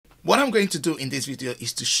What I'm going to do in this video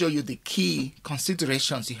is to show you the key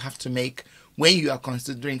considerations you have to make when you are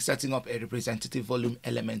considering setting up a representative volume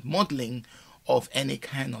element modeling of any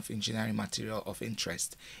kind of engineering material of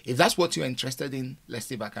interest. If that's what you're interested in, let's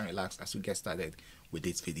sit back and relax as we get started with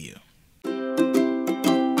this video.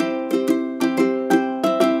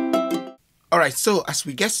 Alright, so as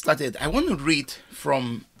we get started, I want to read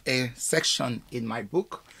from a section in my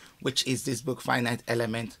book, which is this book, Finite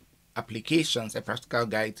Element Applications, a Practical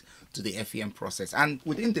Guide to the FEM Process. And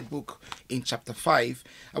within the book, in chapter 5,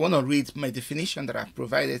 I want to read my definition that I've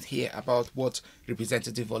provided here about what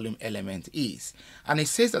representative volume element is. And it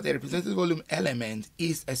says that a representative volume element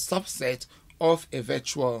is a subset of a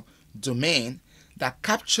virtual domain that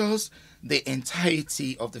captures the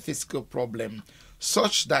entirety of the physical problem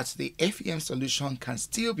such that the FEM solution can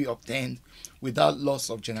still be obtained without loss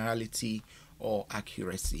of generality or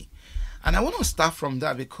accuracy. And I want to start from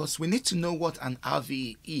that because we need to know what an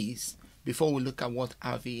RVE is before we look at what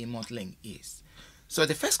RVE modeling is. So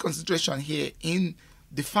the first consideration here in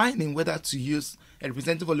defining whether to use a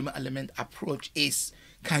representative volume element approach is,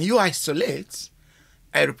 can you isolate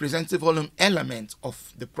a representative volume element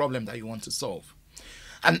of the problem that you want to solve?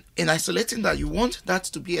 And in isolating that, you want that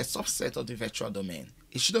to be a subset of the virtual domain.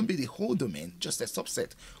 It shouldn't be the whole domain, just a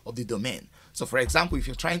subset of the domain. So for example, if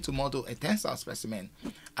you're trying to model a tensile specimen,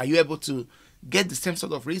 are you able to get the same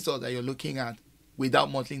sort of result that you're looking at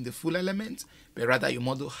without modeling the full element, but rather you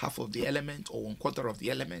model half of the element or 1/4 of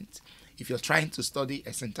the element? If you're trying to study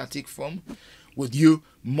a syntactic foam, would you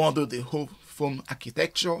model the whole foam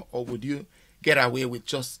architecture, or would you get away with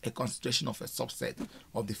just a consideration of a subset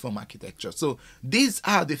of the foam architecture? So these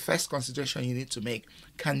are the first consideration you need to make.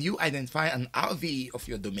 Can you identify an RVE of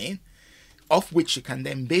your domain, of which you can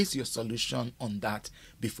then base your solution on that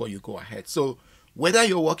before you go ahead? So whether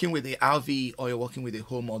you're working with the RVE or you're working with a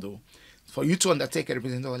whole model, for you to undertake a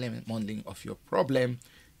representative element modeling of your problem,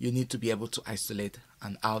 you need to be able to isolate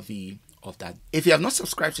an RVE of that. If you have not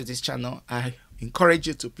subscribed to this channel, I encourage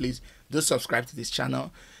you to please do subscribe to this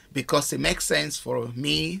channel, because it makes sense for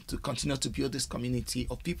me to continue to build this community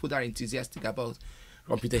of people that are enthusiastic about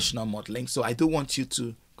computational modeling. So I do want you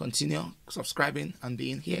to continue subscribing and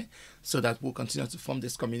being here so that we'll continue to form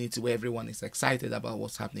this community where everyone is excited about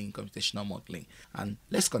what's happening in computational modeling. And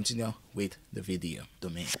let's continue with the video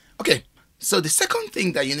domain. Okay, so the second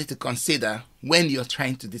thing that you need to consider when you're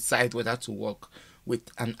trying to decide whether to work with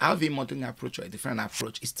an RVE modeling approach or a different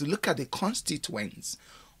approach is to look at the constituents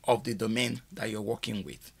of the domain that you're working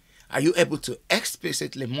with. Are you able to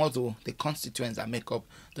explicitly model the constituents that make up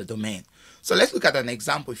the domain? So let's look at an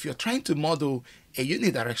example. If you're trying to model a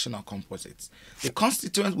unidirectional composite, the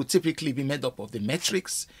constituents would typically be made up of the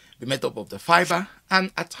matrix, be made up of the fiber,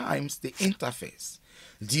 and at times the interface.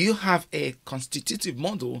 Do you have a constitutive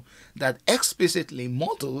model that explicitly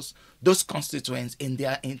models those constituents in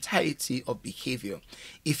their entirety of behavior?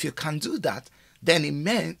 If you can do that, then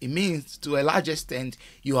it means to a large extent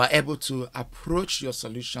you are able to approach your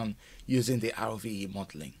solution using the RVE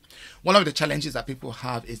modeling. One of the challenges that people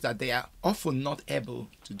have is that they are often not able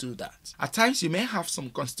to do that. At times you may have some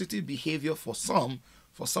constitutive behavior for some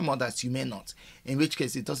others you may not, in which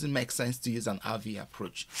case it doesn't make sense to use an RVE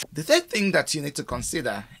approach. The third thing that you need to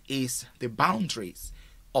consider is the boundaries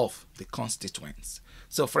of the constituents.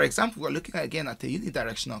 So for example, we're looking again at a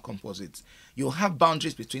unidirectional composite. You'll have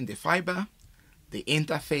boundaries between the fiber, the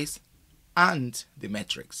interface, and the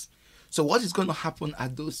matrix. So what is going to happen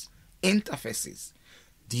at those interfaces?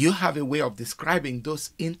 Do you have a way of describing those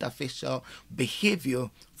interfacial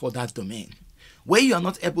behavior for that domain? Where you are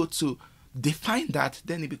not able to define that,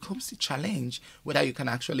 then it becomes a challenge whether you can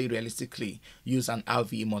actually realistically use an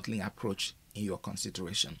RVE modeling approach in your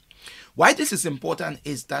consideration. Why this is important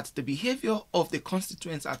is that the behavior of the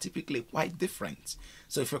constituents are typically quite different.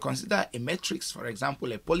 So if you consider a matrix, for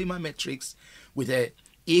example, a polymer matrix with a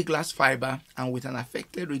E-glass fiber and with an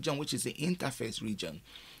affected region, which is the interface region,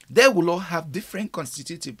 they will all have different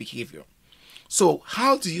constitutive behavior. So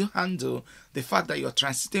how do you handle the fact that you're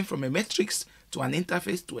transiting from a matrix to an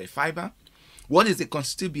interface to a fiber? What is the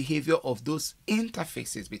constitutive behavior of those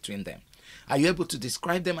interfaces between them? Are you able to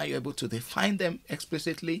describe them? Are you able to define them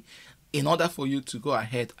explicitly in order for you to go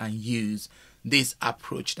ahead and use this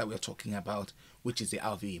approach that we're talking about, which is the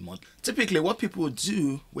RVE model? Typically, what people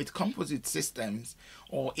do with composite systems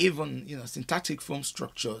or even syntactic foam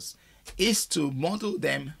structures is to model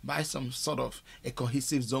them by some sort of a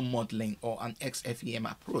cohesive zone modeling or an XFEM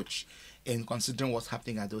approach in considering what's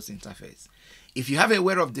happening at those interfaces. If you have a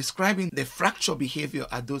way of describing the fracture behavior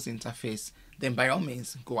at those interfaces, then by all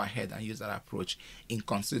means go ahead and use that approach in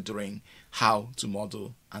considering how to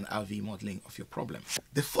model an RVE modeling of your problem.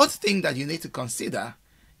 The fourth thing that you need to consider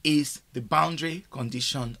is the boundary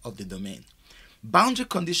condition of the domain. Boundary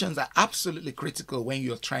conditions are absolutely critical when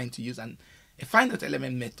you're trying to use a finite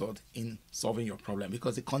element method in solving your problem,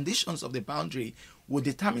 because the conditions of the boundary will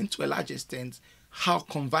determine to a large extent how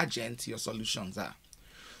convergent your solutions are.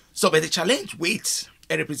 So, but the challenge with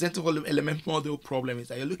a representative element model problem is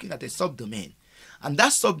that you're looking at a subdomain, and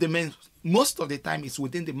that subdomain most of the time is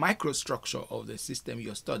within the microstructure of the system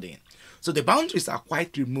you're studying. So the boundaries are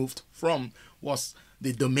quite removed from what's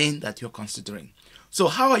the domain that you're considering. So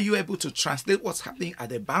how are you able to translate what's happening at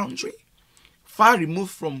the boundary, far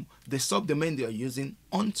removed from the subdomain you're using,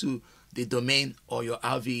 onto the domain or your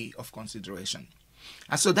RVE of consideration?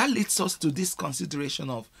 And so that leads us to this consideration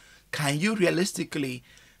of, can you realistically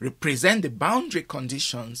represent the boundary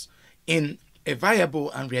conditions in a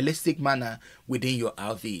viable and realistic manner within your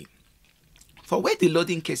RVE? For where the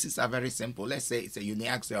loading cases are very simple, let's say it's a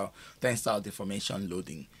uniaxial tensile deformation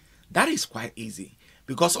loading, that is quite easy,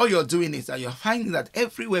 because all you're doing is that you're finding that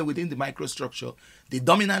everywhere within the microstructure, the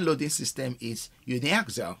dominant loading system is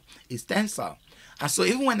uniaxial, is tensile. And so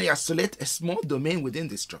even when you isolate a small domain within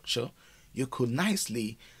the structure, you could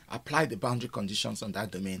nicely apply the boundary conditions on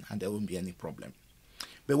that domain and there won't be any problem.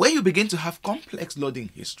 But when you begin to have complex loading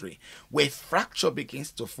history, where fracture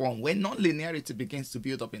begins to form, where nonlinearity begins to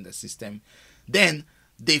build up in the system, then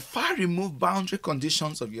the far removed boundary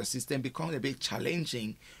conditions of your system become a bit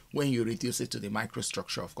challenging when you reduce it to the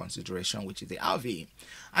microstructure of consideration, which is the RVE.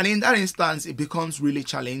 And in that instance, it becomes really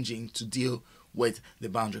challenging to deal with the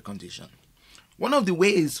boundary condition. One of the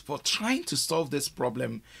ways for trying to solve this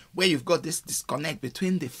problem, where you've got this disconnect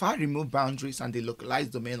between the far removed boundaries and the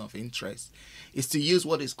localized domain of interest, is to use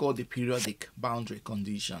what is called the periodic boundary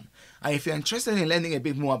condition. And if you're interested in learning a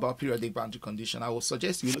bit more about periodic boundary condition, I will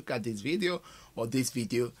suggest you look at this video or this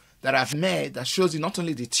video that I've made that shows you not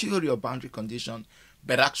only the theory of boundary condition,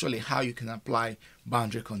 but actually how you can apply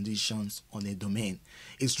boundary conditions on a domain.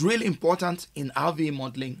 It's really important in RVE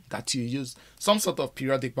modeling that you use some sort of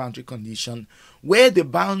periodic boundary condition where the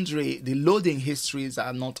boundary, the loading histories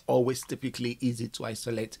are not always typically easy to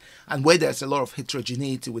isolate, and where there's a lot of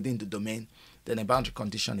heterogeneity within the domain, then a boundary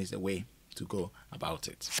condition is a way to go about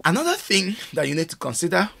it. Another thing that you need to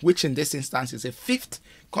consider, which in this instance is a fifth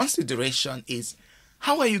consideration, is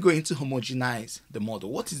how are you going to homogenize the model?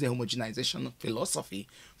 What is the homogenization philosophy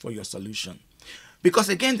for your solution? Because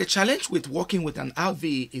again, the challenge with working with an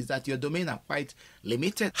RVE is that your domain are quite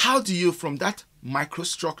limited. How do you, from that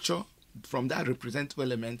microstructure, from that representative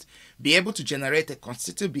element, be able to generate a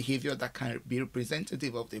constitutive behavior that can be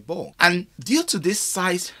representative of the ball? And due to this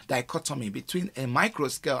size dichotomy between a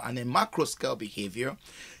microscale and a macroscale behavior,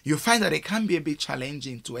 you find that it can be a bit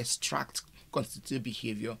challenging to extract constitutive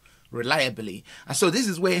behavior reliably. And so this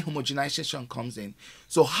is where homogenization comes in.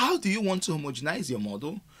 So how do you want to homogenize your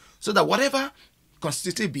model so that whatever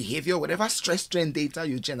constitutive behavior, whatever stress strain data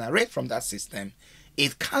you generate from that system,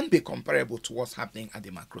 it can be comparable to what's happening at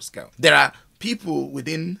the macro scale? There are people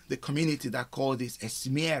within the community that call this a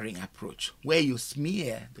smearing approach, where you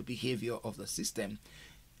smear the behavior of the system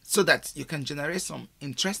so that you can generate some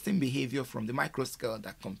interesting behavior from the micro scale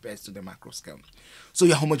that compares to the macro scale. So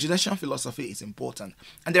your homogenization philosophy is important.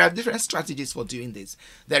 And there are different strategies for doing this.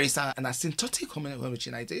 There is an asymptotic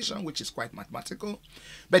homogenization, which is quite mathematical.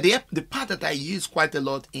 But the part that I use quite a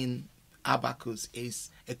lot in Abacus is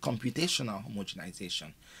a computational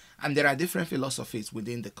homogenization. And there are different philosophies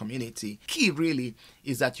within the community. Key really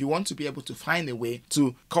is that you want to be able to find a way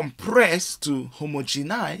to compress, to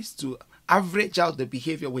homogenize, to average out the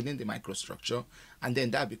behavior within the microstructure, and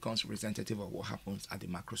then that becomes representative of what happens at the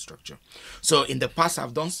macrostructure. So in the past,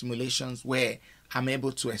 I've done simulations where I'm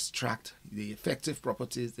able to extract the effective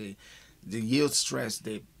properties, the yield stress,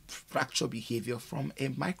 the fracture behavior from a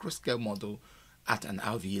microscale model at an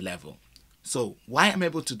RVE level. So why I'm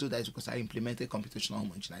able to do that is because I implemented computational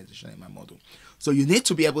homogenization in my model. So you need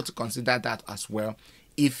to be able to consider that as well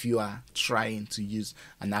if you are trying to use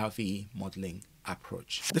an RVE modeling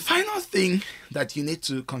approach. The final thing that you need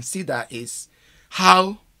to consider is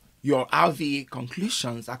how your RVE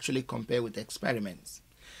conclusions actually compare with experiments.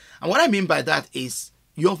 And what I mean by that is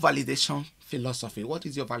your validation philosophy. What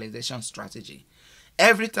is your validation strategy?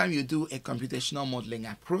 Every time you do a computational modeling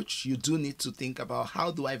approach, you do need to think about, how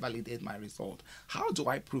do I validate my result? How do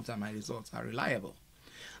I prove that my results are reliable?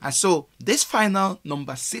 And so this final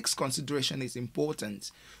number 6 consideration is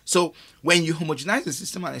important. So when you homogenize the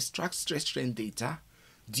system and extract stress strain data,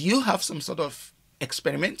 do you have some sort of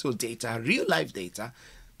experimental data, real life data,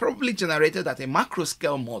 probably generated at a macro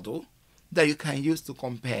scale model that you can use to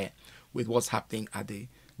compare with what's happening at the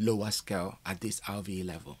lower scale at this RVE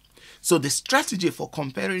level. So the strategy for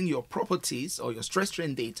comparing your properties or your stress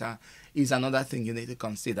strain data is another thing you need to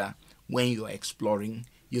consider when you're exploring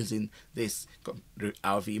using this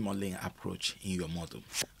RVE modeling approach in your model.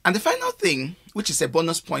 And the final thing, which is a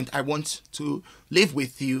bonus point I want to leave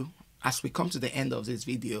with you as we come to the end of this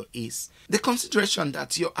video, is the consideration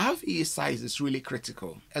that your RVE size is really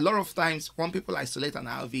critical. A lot of times when people isolate an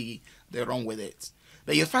RVE, they run with it.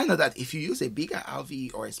 But you find out that if you use a bigger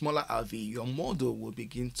RVE or a smaller RVE, your model will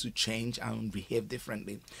begin to change and behave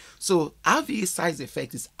differently. So RVE size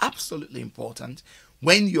effect is absolutely important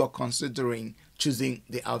when you're considering choosing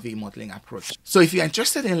the RVE modeling approach. So if you're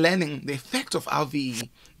interested in learning the effect of RVE,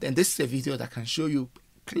 then this is a video that can show you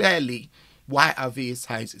clearly why RVE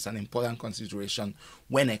size is an important consideration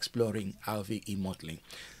when exploring RVE modeling.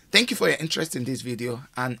 Thank you for your interest in this video,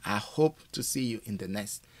 and I hope to see you in the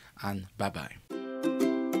next, and bye-bye.